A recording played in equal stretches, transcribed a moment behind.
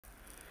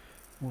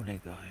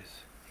Morning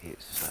guys,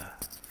 it's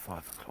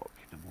 5 o'clock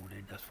in the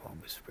morning, that's why I'm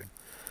whispering.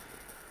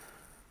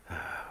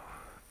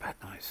 Bad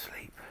night's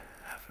sleep,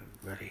 I've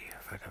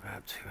had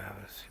about 2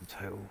 hours in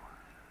total,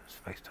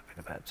 spaced up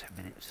in about 10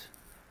 minutes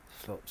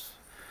slots.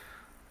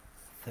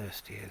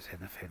 Thirsty as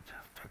anything,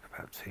 I've took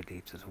about 2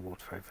 litres of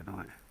water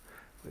overnight,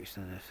 which the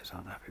nurses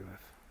aren't happy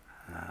with.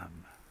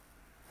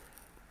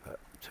 But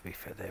to be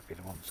fair, they've been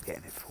the ones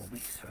getting it for me,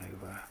 so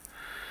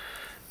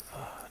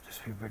I've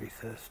just been really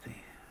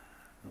thirsty.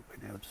 Not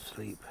being able to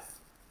sleep.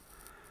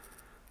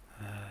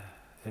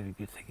 The only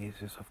good thing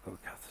is I've got a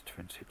catheter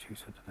in situ,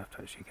 so I don't have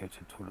to actually go to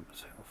the toilet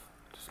myself.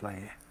 Just lay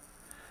here.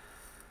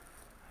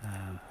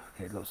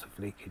 Get lots of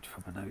leakage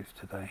from my nose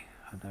today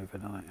and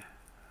overnight.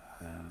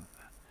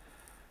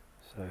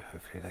 So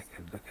hopefully they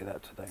can look at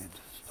that today and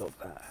stop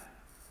that.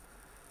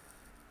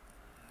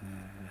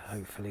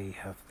 Hopefully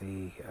have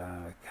the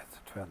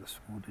catheter out this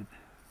morning.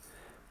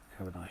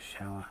 Have a nice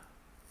shower.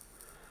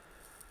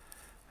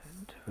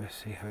 And we'll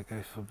see how it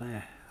goes from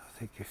there. I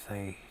think if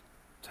they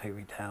take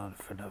me down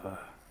for another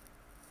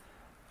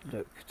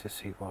look to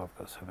see why I've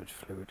got so much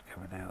fluid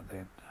coming out,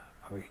 then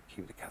probably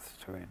keep the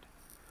catheter in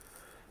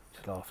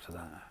till after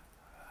that.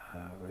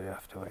 We'll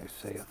have to wait and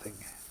see, I think.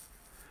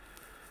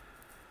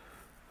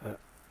 But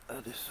I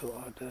just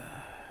thought I'd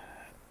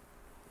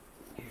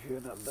give you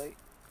an update.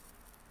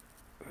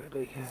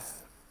 Really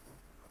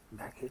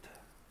knackered.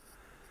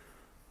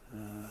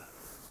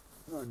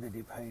 Not in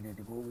any pain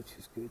anymore, which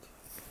is good.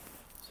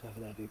 So I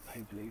haven't had any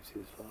pain relief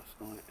since last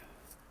night.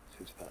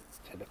 Since about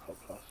 10 o'clock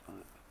last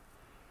night.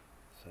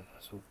 So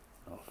that's all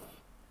off.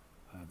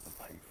 I'm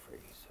pain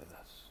free, so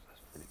that's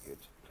really good.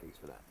 Pleased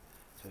with that.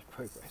 So it's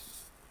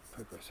progress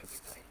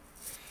every day,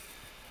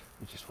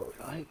 which is what we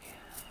like.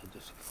 I'm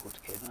just looking forward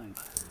to getting home.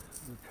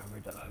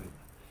 Recovering at home.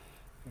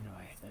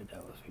 Anyway, no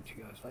doubt I'll speak to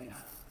you guys later.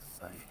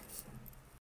 Bye.